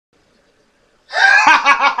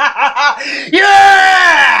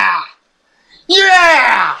Yeah!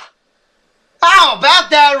 Yeah! How about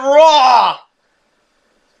that Raw?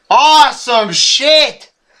 Awesome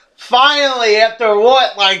shit! Finally, after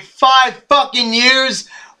what, like 5 fucking years,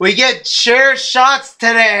 we get chair shots to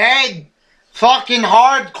the head. Fucking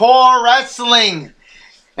hardcore wrestling.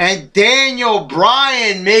 And Daniel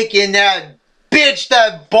Bryan making that bitch,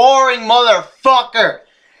 that boring motherfucker.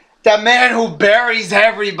 That man who buries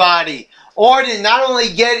everybody. Orton not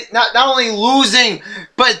only losing,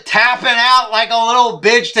 but tapping out like a little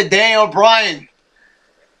bitch to Daniel Bryan.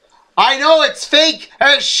 I know it's fake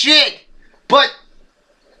as shit, but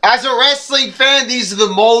as a wrestling fan, these are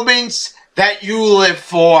the moments that you live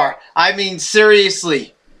for. I mean,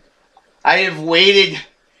 seriously. I have waited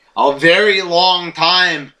a very long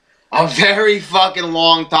time. A very fucking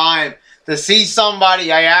long time. To see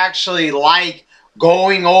somebody I actually like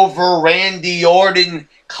going over Randy Orton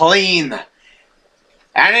clean.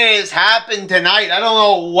 And it has happened tonight. I don't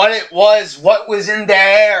know what it was. What was in the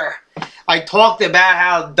air. I talked about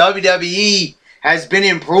how WWE has been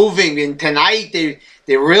improving. And tonight they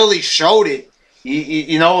really showed it.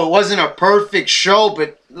 You know, it wasn't a perfect show.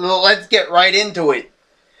 But let's get right into it.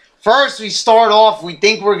 First, we start off, we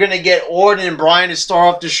think we're going to get Orton and Bryan to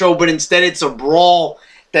start off the show, but instead it's a brawl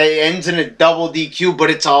that ends in a double DQ,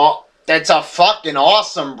 but that's a fucking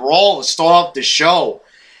awesome brawl to start off the show.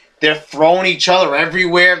 They're throwing each other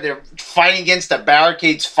everywhere. They're fighting against the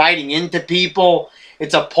barricades, fighting into people.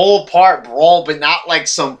 It's a pull-apart brawl, but not like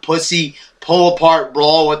some pussy pull-apart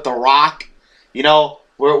brawl with The Rock, you know,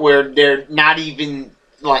 where they're not even...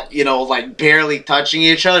 like, you know, like barely touching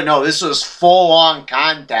each other. No, this was full-on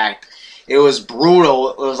contact. It was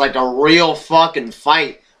brutal. It was like a real fucking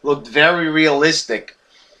fight. Looked very realistic.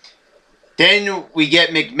 Then we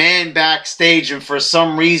get McMahon backstage, and for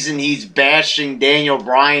some reason he's bashing Daniel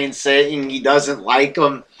Bryan, saying he doesn't like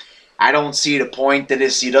him. I don't see the point to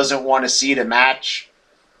this. He doesn't want to see the match.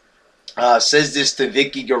 Says this to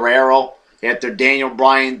Vicky Guerrero after Daniel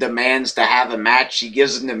Bryan demands to have a match. He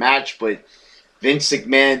gives him the match, but Vince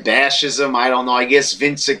McMahon bashes him. I don't know. I guess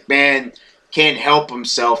Vince McMahon can't help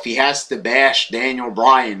himself. He has to bash Daniel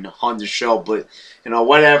Bryan on the show. But, you know,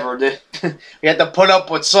 whatever. We have to put up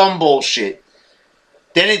with some bullshit.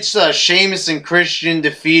 Then it's Sheamus and Christian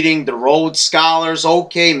defeating the Rhodes Scholars.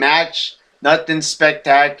 Okay match. Nothing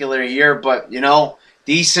spectacular here. But, you know,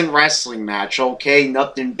 decent wrestling match. Okay,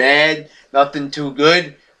 nothing bad. Nothing too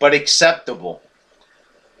good. But acceptable.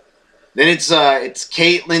 Then it's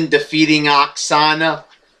Caitlyn defeating Oksana.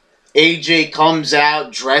 AJ comes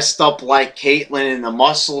out dressed up like Caitlyn in a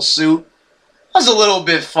muscle suit. It was a little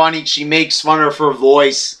bit funny. She makes fun of her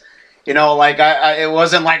voice. You know, like it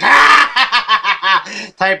wasn't like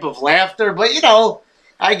type of laughter, but you know,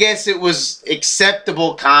 I guess it was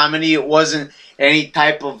acceptable comedy. It wasn't any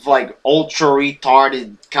type of like ultra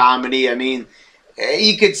retarded comedy. I mean,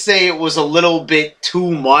 you could say it was a little bit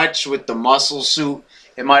too much with the muscle suit.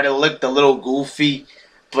 It might have looked a little goofy,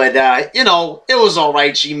 but, you know, it was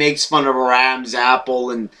alright. She makes fun of her Adam's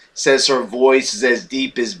apple and says her voice is as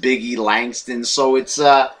deep as Biggie Langston. So it's, you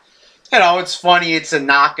know, it's funny. It's a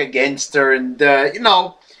knock against her. And, you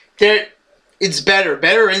know, it's better.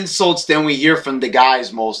 Better insults than we hear from the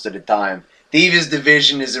guys most of the time. Divas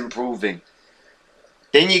division is improving.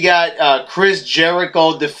 Then you got Chris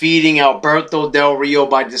Jericho defeating Alberto Del Rio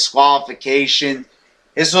by disqualification.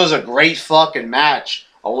 This was a great fucking match.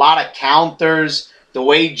 A lot of counters. The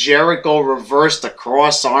way Jericho reversed the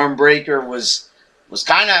cross arm breaker was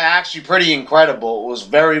kind of actually pretty incredible. It was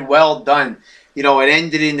very well done. You know, it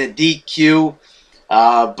ended in a DQ.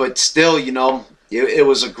 But still, you know, it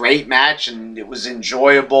was a great match and it was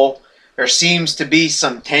enjoyable. There seems to be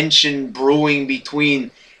some tension brewing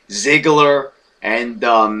between Ziggler and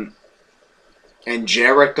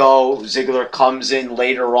Jericho. Ziggler comes in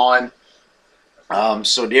later on.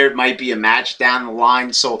 So there might be a match down the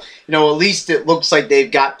line. So, you know, at least it looks like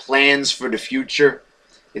they've got plans for the future.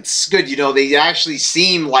 It's good, you know, they actually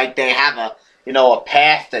seem like they have a, you know, a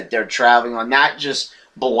path that they're traveling on, not just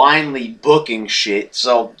blindly booking shit.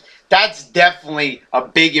 So that's definitely a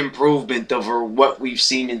big improvement over what we've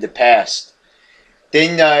seen in the past.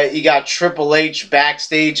 Then you got Triple H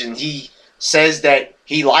backstage, and he says that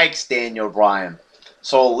he likes Daniel Bryan.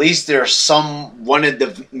 So at least there's one of the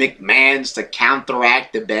McMahons to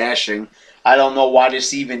counteract the bashing. I don't know why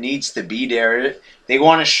this even needs to be there. They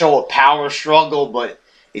want to show a power struggle, but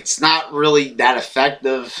it's not really that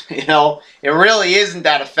effective. You know, it really isn't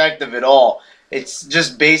that effective at all. It's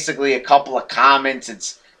just basically a couple of comments.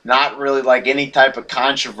 It's not really like any type of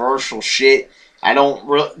controversial shit.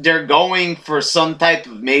 They're going for some type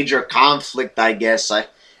of major conflict, I guess.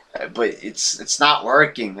 But it's not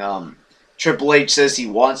working. Triple H says he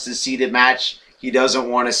wants to see the match. He doesn't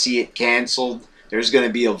want to see it canceled. There's going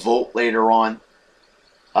to be a vote later on.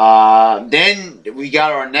 Then we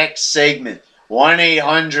got our next segment.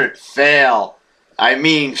 1-800-FAIL. I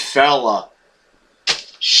mean fella.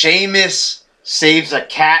 Sheamus saves a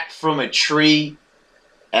cat from a tree.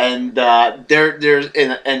 And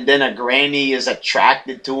and then a granny is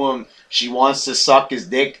attracted to him. She wants to suck his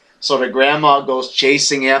dick. So the grandma goes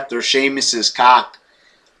chasing after Sheamus's cock.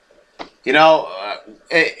 You know,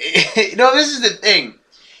 this is the thing.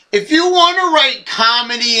 If you want to write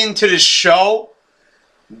comedy into the show,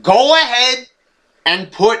 go ahead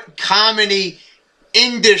and put comedy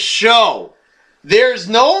in the show. There's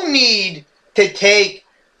no need to take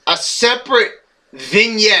a separate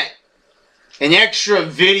vignette, an extra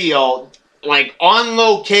video, like on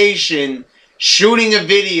location, shooting a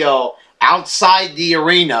video outside the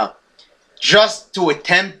arena, just to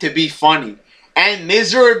attempt to be funny. And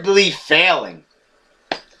miserably failing.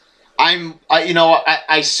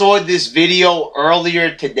 I saw this video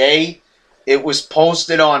earlier today. It was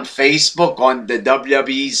posted on Facebook on the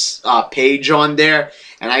WWE's page on there.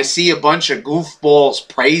 And I see a bunch of goofballs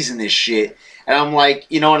praising this shit. And I'm like,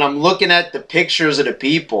 and I'm looking at the pictures of the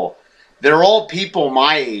people. They're all people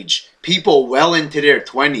my age. People well into their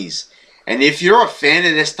 20s. And if you're a fan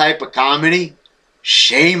of this type of comedy,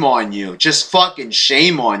 shame on you. Just fucking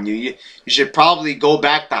shame on you. You should probably go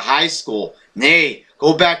back to high school. Nay,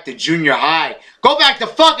 go back to junior high. Go back to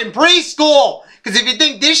fucking preschool. Because if you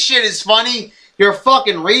think this shit is funny, you're a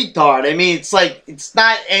fucking retard. I mean, it's like, it's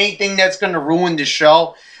not anything that's going to ruin the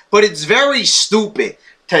show. But it's very stupid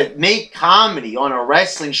to make comedy on a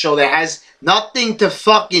wrestling show that has nothing to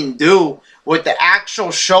fucking do with the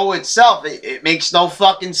actual show itself. It makes no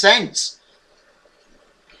fucking sense.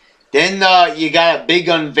 Then you got a big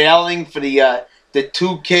unveiling for the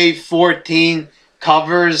 2K14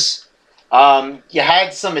 covers. You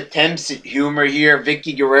had some attempts at humor here.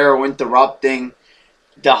 Vicky Guerrero interrupting.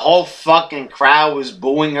 The whole fucking crowd was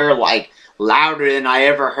booing her like louder than I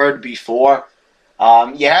ever heard before.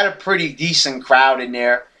 You had a pretty decent crowd in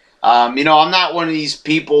there. I'm not one of these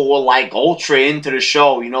people who are like ultra into the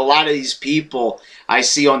show. A lot of these people I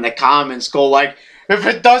see on the comments go like, if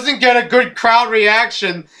it doesn't get a good crowd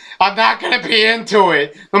reaction, I'm not going to be into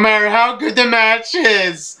it, no matter how good the match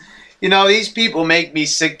is. These people make me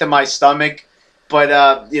sick to my stomach.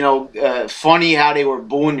 But, funny how they were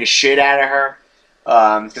booing the shit out of her.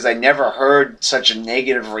 Because I never heard such a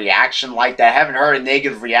negative reaction like that. I haven't heard a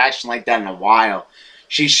negative reaction like that in a while.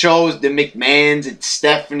 She shows the McMahons, it's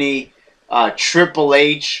Stephanie, Triple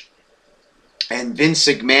H, and Vince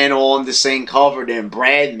McMahon all on the same cover. Then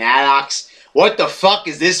Brad Maddox. What the fuck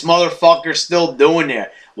is this motherfucker still doing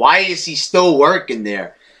there? Why is he still working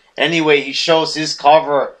there? Anyway, he shows his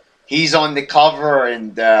cover. He's on the cover,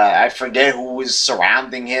 and I forget who was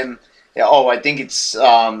surrounding him. Oh, I think it's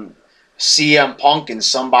CM Punk and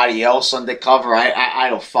somebody else on the cover. I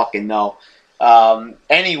don't fucking know.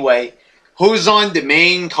 Anyway, who's on the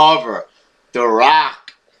main cover? The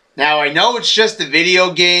Rock. Now, I know it's just a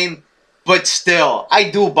video game, but still, I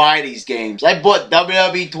do buy these games. I bought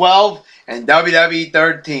WWE 12 and WWE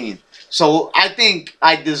 13. So I think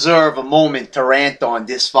I deserve a moment to rant on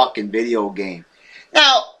this fucking video game.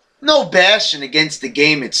 Now, no bashing against the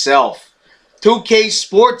game itself. 2K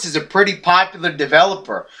Sports is a pretty popular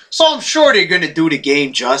developer, so I'm sure they're going to do the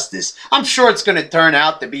game justice. I'm sure it's going to turn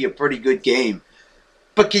out to be a pretty good game.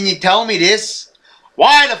 But can you tell me this?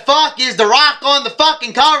 Why the fuck is The Rock on the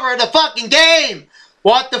fucking cover of the fucking game?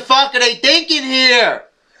 What the fuck are they thinking here?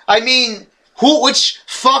 I mean, which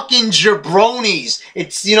fucking jabronis?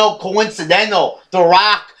 It's, coincidental. The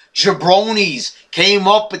Rock jabronis came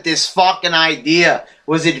up with this fucking idea.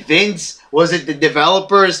 Was it Vince? Was it the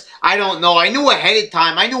developers? I don't know. I knew ahead of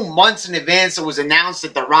time. I knew months in advance it was announced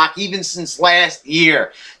that The Rock, even since last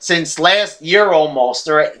year. Since last year almost,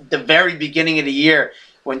 or at the very beginning of the year,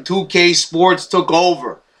 when 2K Sports took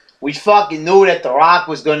over. We fucking knew that The Rock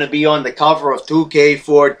was going to be on the cover of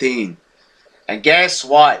 2K14. And guess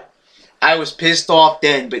what? I was pissed off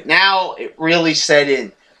then, but now it really set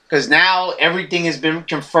in. Because now everything has been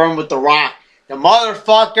confirmed with The Rock. The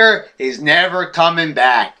motherfucker is never coming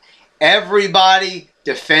back. Everybody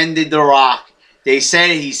defended The Rock. They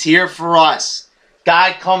said he's here for us.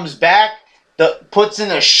 Guy comes back, puts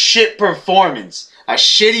in a shit performance. A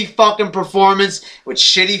shitty fucking performance with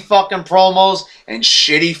shitty fucking promos and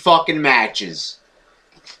shitty fucking matches.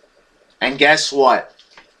 And guess what?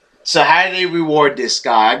 So how do they reward this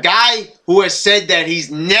guy? A guy who has said that he's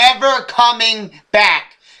never coming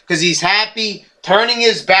back because he's happy turning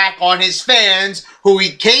his back on his fans, who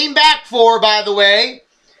he came back for, by the way,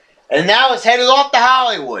 and now is headed off to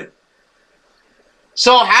Hollywood.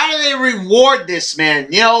 So how do they reward this man?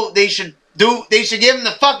 You know, they should give him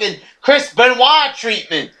the fucking Chris Benoit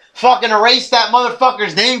treatment. Fucking erase that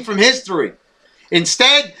motherfucker's name from history.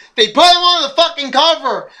 Instead, they put him on the fucking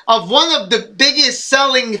cover of one of the biggest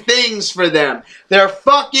selling things for them. Their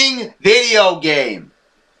fucking video game.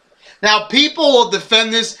 Now, people will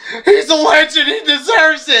defend this. He's a legend. He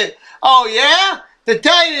deserves it. Oh, yeah? To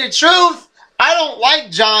tell you the truth, I don't like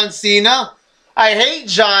John Cena. I hate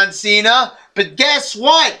John Cena. But guess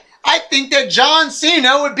what? I think that John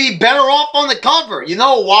Cena would be better off on the cover. You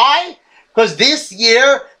know why? Because this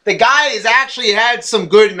year, the guy has actually had some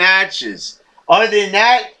good matches. Other than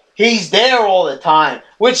that, he's there all the time.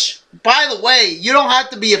 Which, by the way, you don't have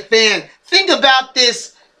to be a fan. Think about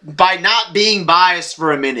this by not being biased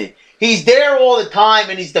for a minute. He's there all the time,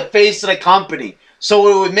 and he's the face of the company. So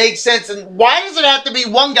it would make sense. And why does it have to be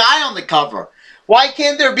one guy on the cover? Why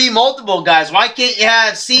can't there be multiple guys? Why can't you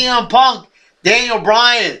have CM Punk, Daniel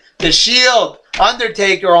Bryan, The Shield,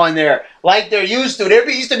 Undertaker on there like they're used to? There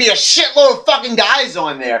used to be a shitload of fucking guys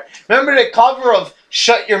on there. Remember the cover of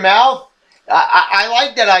Shut Your Mouth? I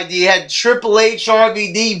like that idea. It had Triple H,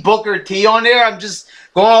 RVD, Booker T on there. I'm just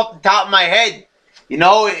going off the top of my head. You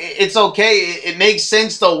know, it's okay. It makes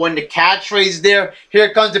sense, though, when the catchphrase is there.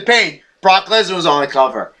 Here comes the pain. Brock Lesnar was on the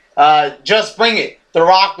cover. Just Bring It. The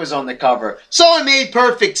Rock was on the cover. So it made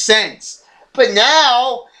perfect sense. But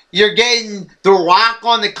now you're getting The Rock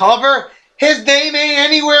on the cover. His name ain't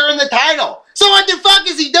anywhere in the title. So what the fuck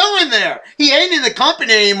is he doing there? He ain't in the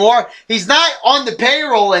company anymore. He's not on the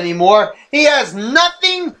payroll anymore. He has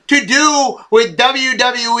nothing to do with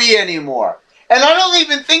WWE anymore. And I don't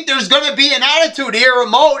even think there's going to be an Attitude Era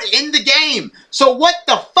mode in the game. So what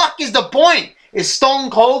the fuck is the point? Is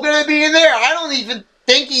Stone Cold going to be in there? I don't even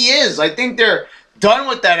think he is. I think they're done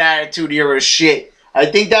with that Attitude Era shit. I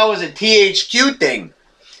think that was a THQ thing.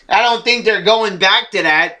 I don't think they're going back to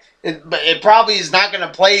that. It probably is not going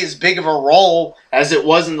to play as big of a role as it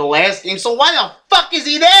was in the last game. So why the fuck is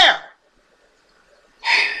he there?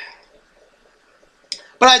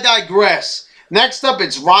 But I digress. Next up,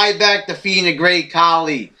 it's Ryback defeating the Great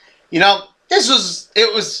Khali. You know,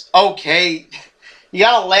 it was okay. You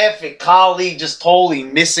gotta laugh at Khali just totally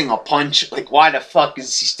missing a punch. Like, why the fuck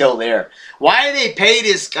is he still there? Why did they pay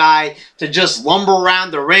this guy to just lumber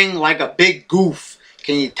around the ring like a big goof?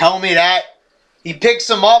 Can you tell me that? He picks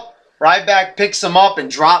him up. Ryback picks him up and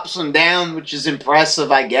drops him down, which is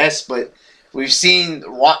impressive, I guess. But we've seen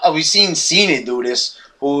Cena do this,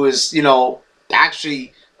 who is, you know,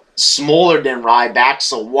 actually smaller than Ryback.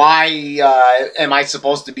 So why am I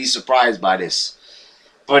supposed to be surprised by this?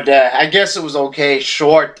 But I guess it was okay,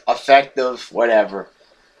 short, effective, whatever.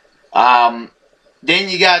 Then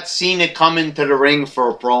you got Cena coming to the ring for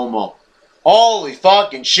a promo. Holy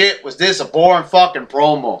fucking shit, was this a boring fucking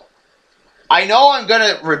promo? I know I'm going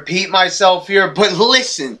to repeat myself here, but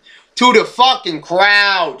listen to the fucking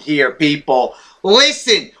crowd here, people.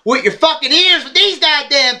 Listen with your fucking ears with these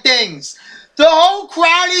goddamn things. The whole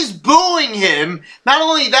crowd is booing him. Not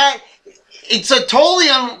only that, it's a totally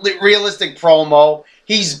unrealistic promo.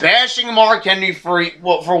 He's bashing Mark Henry for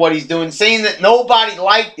what he's doing, saying that nobody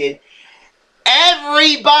liked it.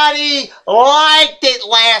 Everybody liked it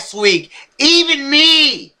last week. Even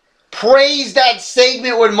me praised that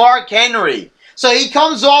segment with Mark Henry. So he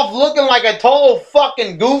comes off looking like a total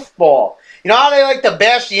fucking goofball. You know how they like to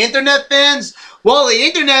bash the internet fans? Well, the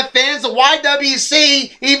internet fans, the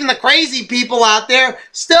YWC, even the crazy people out there,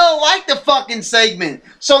 still like the fucking segment.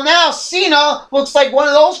 So now Cena looks like one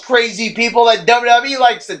of those crazy people that WWE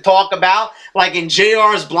likes to talk about, like in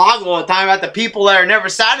JR's blog all the time about the people that are never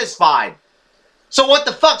satisfied. So what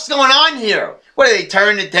the fuck's going on here? What, are they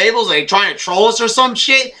turning the tables? Are they trying to troll us or some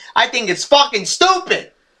shit? I think it's fucking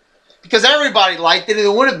stupid. Because everybody liked it, and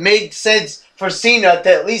it would have made sense for Cena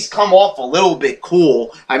to at least come off a little bit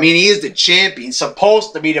cool. I mean, he is the champion,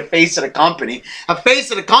 supposed to be the face of the company. A face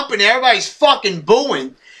of the company, everybody's fucking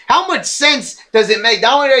booing. How much sense does it make?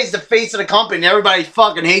 Not only that he's the face of the company and everybody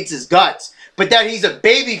fucking hates his guts, but that he's a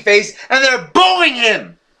baby face and they're booing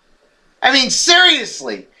him. I mean,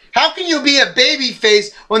 seriously. How can you be a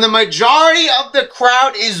babyface when the majority of the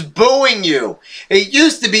crowd is booing you? It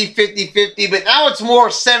used to be 50-50, but now it's more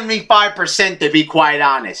 75% to be quite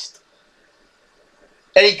honest.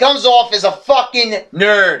 And he comes off as a fucking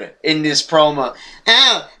nerd in this promo.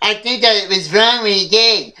 Oh, I think that it was wrong what he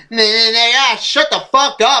did. Shut the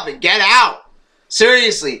fuck up and get out.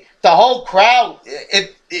 Seriously, the whole crowd,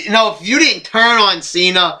 if you didn't turn on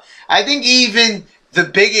Cena, I think even the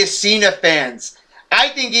biggest Cena fans, I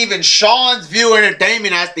think even Sean's View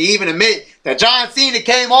Entertainment has to even admit that John Cena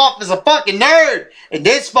came off as a fucking nerd in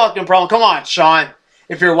this fucking promo. Come on, Sean.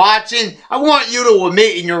 if you're watching, I want you to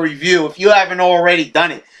admit in your review, if you haven't already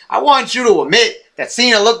done it, I want you to admit that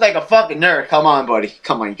Cena looked like a fucking nerd. Come on, buddy.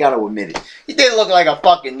 Come on, you gotta admit it. He did look like a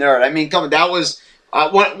fucking nerd. I mean, come on, that was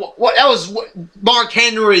that was Mark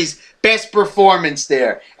Henry's best performance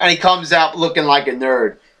there, and he comes out looking like a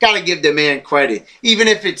nerd. Gotta give the man credit, even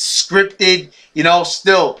if it's scripted. You know,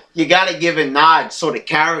 still you gotta give a nod so the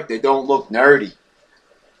character don't look nerdy.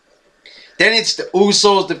 Then it's the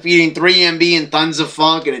Usos defeating 3MB and Tons of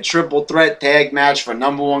Funk in a triple threat tag match for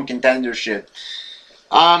 #1 contendership.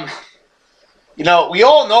 You know, we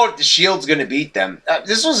all know that the Shield's going to beat them.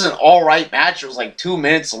 This was an alright match. It was like 2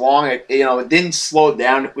 minutes long. It didn't slow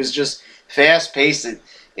down. It was just fast-paced.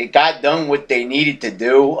 It got done what they needed to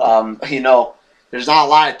do. You know, there's not a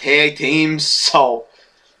lot of tag teams, so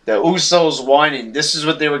the Usos won, and this is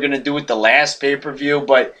what they were going to do with the last pay-per-view.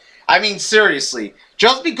 But, I mean, seriously,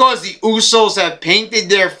 just because the Usos have painted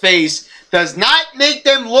their face does not make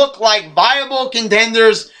them look like viable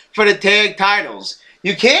contenders for the tag titles.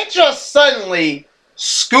 You can't just suddenly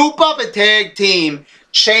scoop up a tag team,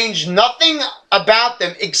 change nothing about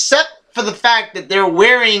them except for the fact that they're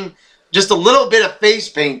wearing just a little bit of face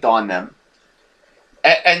paint on them,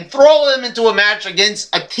 and throw them into a match against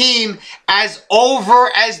a team as over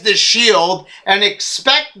as the Shield and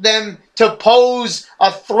expect them to pose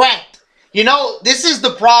a threat. You know, this is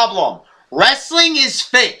the problem. Wrestling is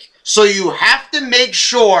fake. So you have to make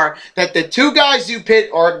sure that the 2 guys you pit,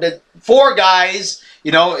 or the 4 guys,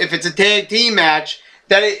 you know, if it's a tag team match,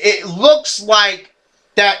 that it looks like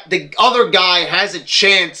that the other guy has a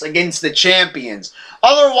chance against the champions.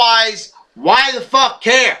 Otherwise, why the fuck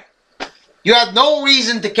care? You have no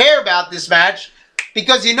reason to care about this match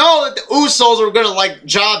because you know that the Usos are going to, like,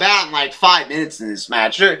 job out in, like, 5 minutes in this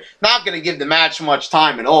match. They're not going to give the match much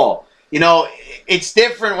time at all. You know, it's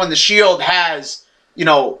different when the Shield has, you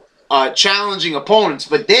know, challenging opponents,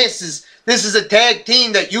 but this is a tag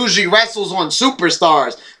team that usually wrestles on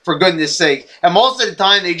superstars, for goodness sake, and most of the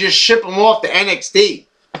time they just ship them off to NXT.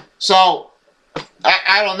 So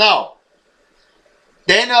I don't know.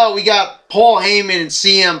 Then we got Paul Heyman and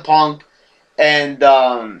CM Punk, and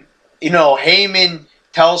you know, Heyman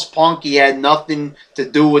tells Punk he had nothing to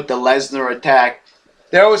do with the Lesnar attack.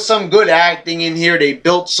 There was some good acting in here. They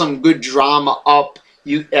built some good drama up.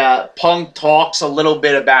 Punk talks a little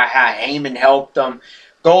bit about how Heyman helped them,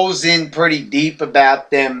 goes in pretty deep about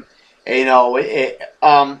them. You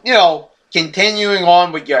know, continuing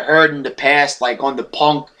on what you heard in the past, like on the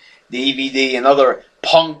Punk DVD and other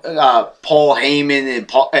Punk, Paul Heyman and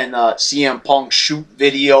CM Punk shoot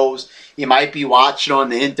videos you might be watching on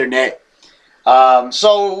the internet.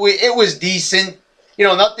 So it was decent. You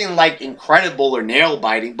know, nothing like incredible or nail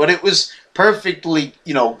biting, but it was perfectly,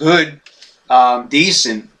 you know, good.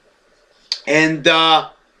 Decent, and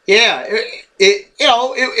yeah,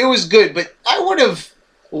 it was good, but I would have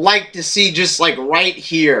liked to see just like right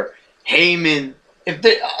here, Heyman.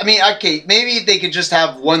 Okay, maybe if they could just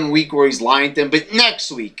have 1 week where he's lying to him, but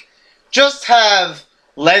next week, just have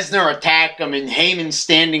Lesnar attack him and Heyman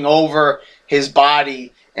standing over his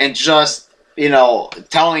body and just, you know,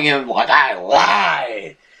 telling him like, I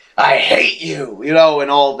lied, I hate you, you know,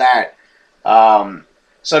 and all that.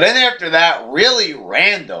 So then after that, really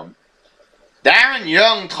random, Darren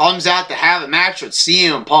Young comes out to have a match with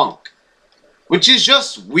CM Punk, which is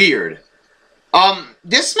just weird.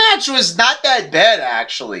 This match was not that bad,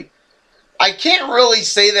 actually. I can't really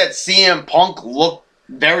say that CM Punk looked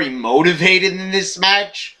very motivated in this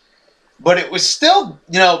match, but it was still,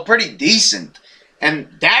 you know, pretty decent. And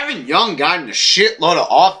Darren Young got in a shitload of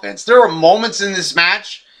offense. There were moments in this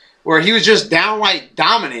match where he was just downright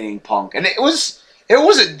dominating Punk, and it was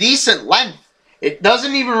a decent length. It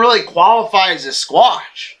doesn't even really qualify as a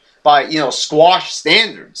squash by, you know, squash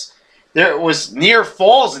standards. There was near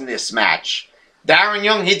falls in this match. Darren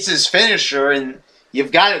Young hits his finisher, and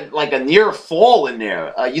you've got like a near fall in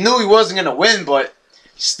there. You knew he wasn't going to win, but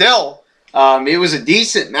still, it was a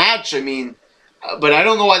decent match. I mean, but I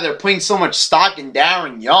don't know why they're putting so much stock in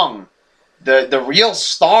Darren Young. The real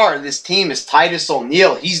star of this team is Titus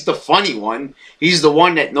O'Neil. He's the funny one. He's the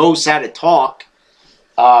one that knows how to talk.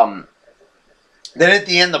 Then at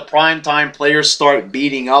the end, the primetime players start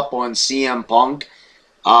beating up on CM Punk.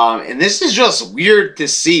 And this is just weird to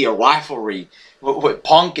see a rivalry with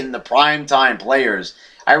Punk and the primetime players.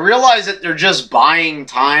 I realize that they're just buying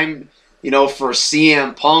time, you know, for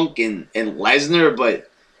CM Punk and Lesnar, but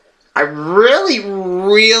I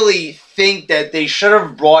really think that they should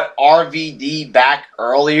have brought RVD back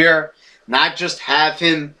earlier, not just have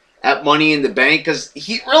him at Money in the Bank, because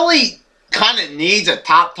he really kind of needs a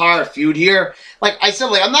top-tier feud here. Like I said,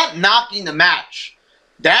 like, I'm not knocking the match,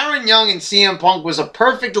 Darren Young and CM Punk was a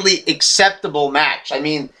perfectly acceptable match. I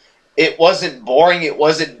mean, it wasn't boring. It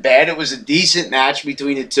wasn't bad. It was a decent match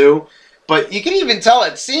between the two. But you can even tell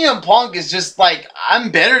that CM Punk is just like,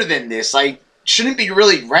 I'm better than this. I shouldn't be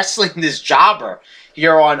really wrestling this jobber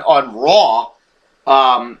here on Raw.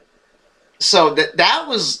 So that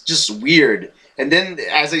was just weird. And then,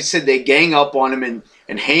 as I said, they gang up on him, and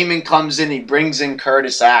Heyman comes in. He brings in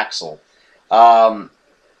Curtis Axel. And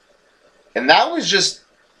that was just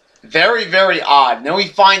very, very odd. And then we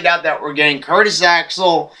find out that we're getting Curtis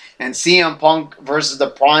Axel and CM Punk versus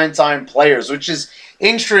the Primetime Players, which is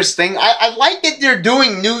interesting. I like that they're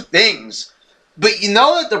doing new things. But you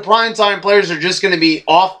know that the Primetime Players are just going to be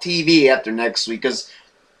off TV after next week, because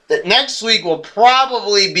next week will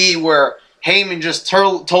probably be where Heyman just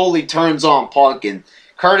totally turns on Punk, and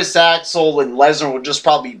Curtis Axel and Lesnar will just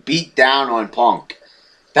probably beat down on Punk.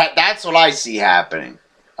 That's what I see happening.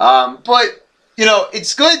 But, you know,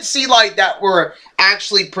 it's good to see like that we're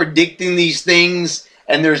actually predicting these things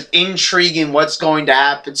and there's intrigue in what's going to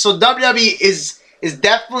happen. So WWE is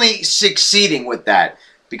definitely succeeding with that,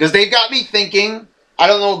 because they've got me thinking. I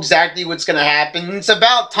don't know exactly what's going to happen. It's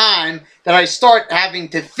about time that I start having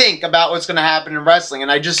to think about what's going to happen in wrestling,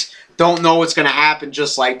 and I just don't know what's going to happen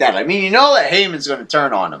just like that. I mean, you know that Heyman's going to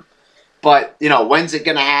turn on him, but, you know, when's it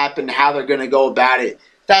going to happen, how they're going to go about it,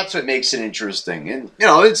 that's what makes it interesting. And, you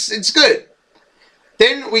know, it's good.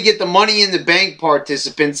 Then we get the Money in the Bank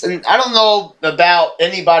participants, and I don't know about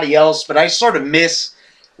anybody else, but I sort of miss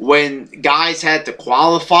when guys had to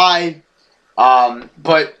qualify.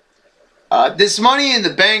 But this Money in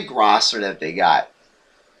the Bank roster that they got,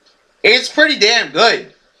 it's pretty damn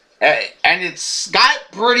good. And it's got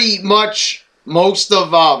pretty much most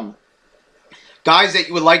of guys that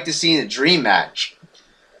you would like to see in a dream match.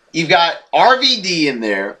 You've got RVD in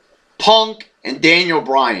there, Punk, and Daniel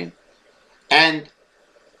Bryan. And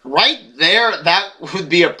right there, that would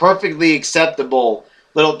be a perfectly acceptable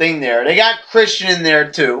little thing there. They got Christian in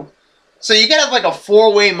there too. So you could have like a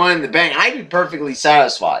four-way Money in the Bank. I'd be perfectly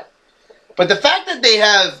satisfied. But the fact that they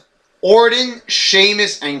have Orton,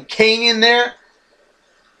 Sheamus, and Kane in there,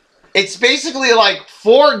 it's basically like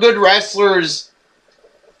 4 good wrestlers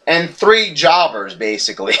and 3 jobbers,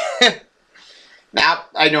 basically. Now,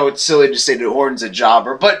 I know it's silly to say that Orton's a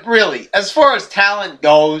jobber, but really, as far as talent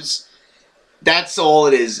goes, that's all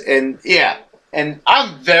it is. And yeah, and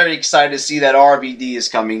I'm very excited to see that RVD is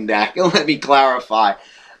coming back. And let me clarify,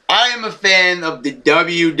 I am a fan of the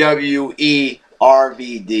WWE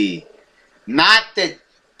RVD, not the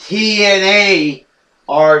TNA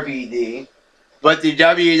RVD, but the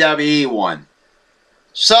WWE one.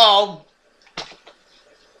 So,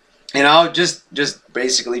 you know, just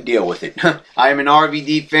basically deal with it. I am an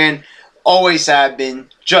RVD fan, always have been,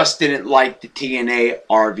 just didn't like the TNA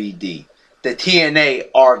RVD. The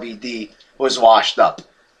TNA RVD was washed up.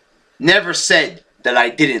 Never said that I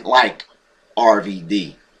didn't like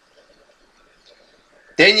RVD.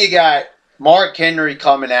 Then you got Mark Henry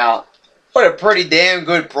coming out. What a pretty damn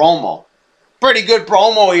good promo. Pretty good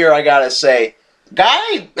promo here, I gotta say.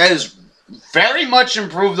 Guy has very much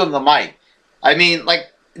improved on the mic. I mean, like,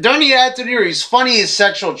 during the Attitude Era, he's funny as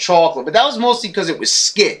sexual chocolate, but that was mostly because it was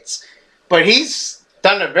skits. But he's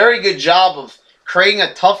done a very good job of creating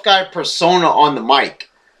a tough guy persona on the mic.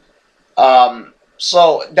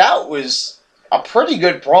 So that was a pretty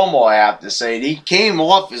good promo, I have to say. He came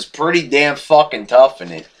off as pretty damn fucking tough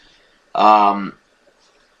in it.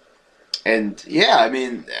 And yeah, I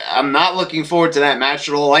mean, I'm not looking forward to that match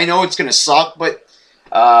at all. I know it's going to suck, but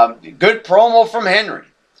good promo from Henry.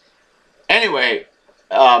 Anyway,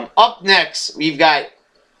 up next, we've got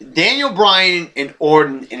Daniel Bryan and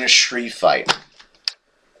Orton in a street fight.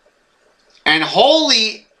 And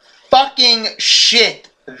holy fucking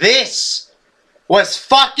shit, this was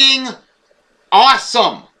fucking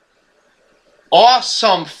awesome.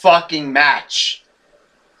 Awesome fucking match.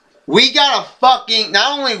 We got a fucking,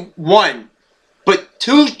 not only one, but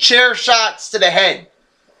 2 chair shots to the head.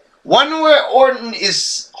 One where Orton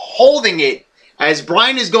is holding it as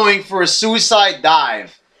Bryan is going for a suicide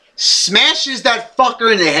dive. Smashes that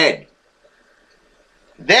fucker in the head.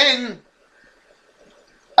 Then,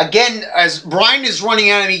 again, as Bryan is running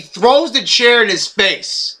at him, he throws the chair in his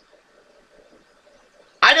face.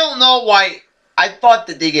 I don't know why I thought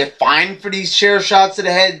that they get fined for these chair shots to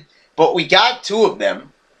the head, but we got 2 of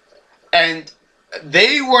them. And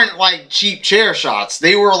they weren't like cheap chair shots.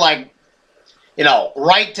 They were like, you know,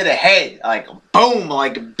 right to the head. Like, boom,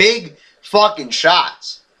 like big fucking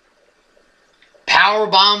shots.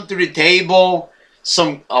 Powerbomb through the table.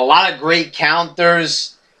 A lot of great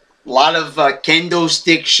counters. A lot of kendo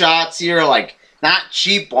stick shots here. Like, not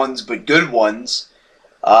cheap ones, but good ones.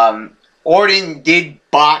 Orton did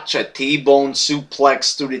botch a T-bone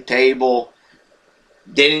suplex through the table.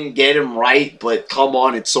 Didn't get him right, but come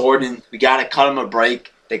on, it's Orton. We got to cut him a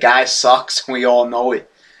break. The guy sucks. We all know it.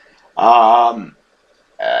 But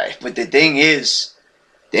the thing is,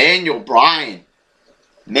 Daniel Bryan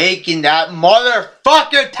making that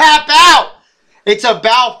motherfucker tap out. It's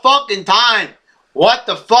about fucking time. What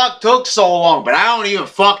the fuck took so long? But I don't even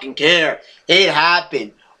fucking care. It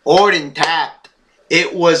happened. Orton tapped.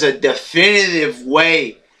 It was a definitive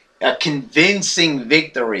way, a convincing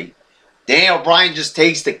victory. Daniel Bryan just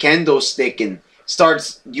takes the kendo stick and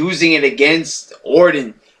starts using it against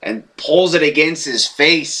Orton and pulls it against his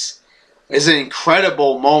face. It's an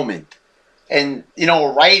incredible moment. And, you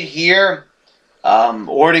know, right here,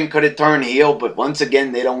 Orton could have turned heel, but once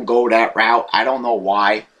again, they don't go that route. I don't know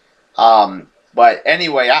why. But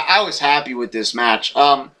anyway, I was happy with this match.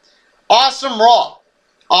 Awesome Raw.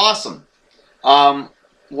 Awesome. A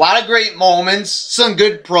lot of great moments, some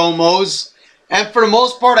good promos, and for the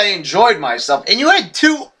most part, I enjoyed myself. And you had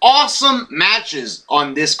 2 awesome matches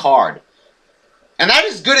on this card. And that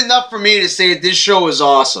is good enough for me to say that this show is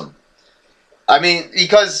awesome. I mean,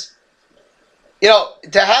 because, you know,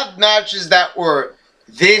 to have matches that were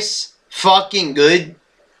this fucking good,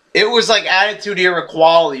 it was like Attitude Era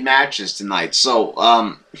quality matches tonight.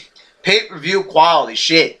 So, pay-per-view quality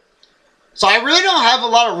shit. So I really don't have a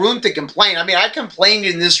lot of room to complain. I mean, I complained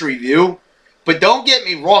in this review, but don't get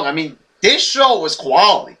me wrong. I mean, this show was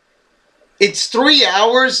quality. It's 3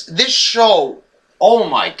 hours. This show, oh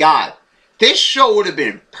my God. This show would have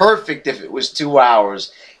been perfect if it was 2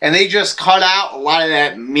 hours. And they just cut out a lot of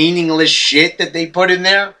that meaningless shit that they put in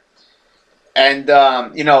there. And,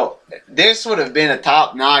 you know, this would have been a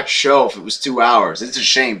top-notch show if it was 2 hours. It's a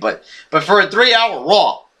shame. But for a 3-hour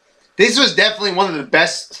Raw, this was definitely one of the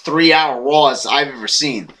best 3-hour Raws I've ever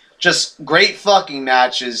seen. Just great fucking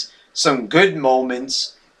matches, some good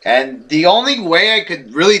moments, and the only way I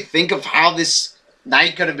could really think of how this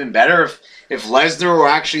night could have been better if Lesnar were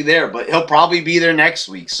actually there, but he'll probably be there next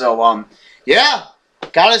week. So, yeah,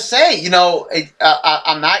 gotta say, you know,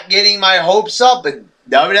 I'm not getting my hopes up, but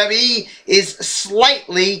WWE is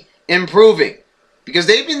slightly improving because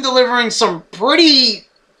they've been delivering some pretty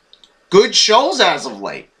good shows as of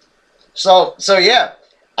late. So yeah,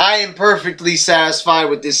 I am perfectly satisfied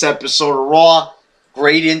with this episode of Raw.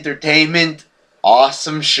 Great entertainment.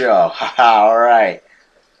 Awesome show. All right.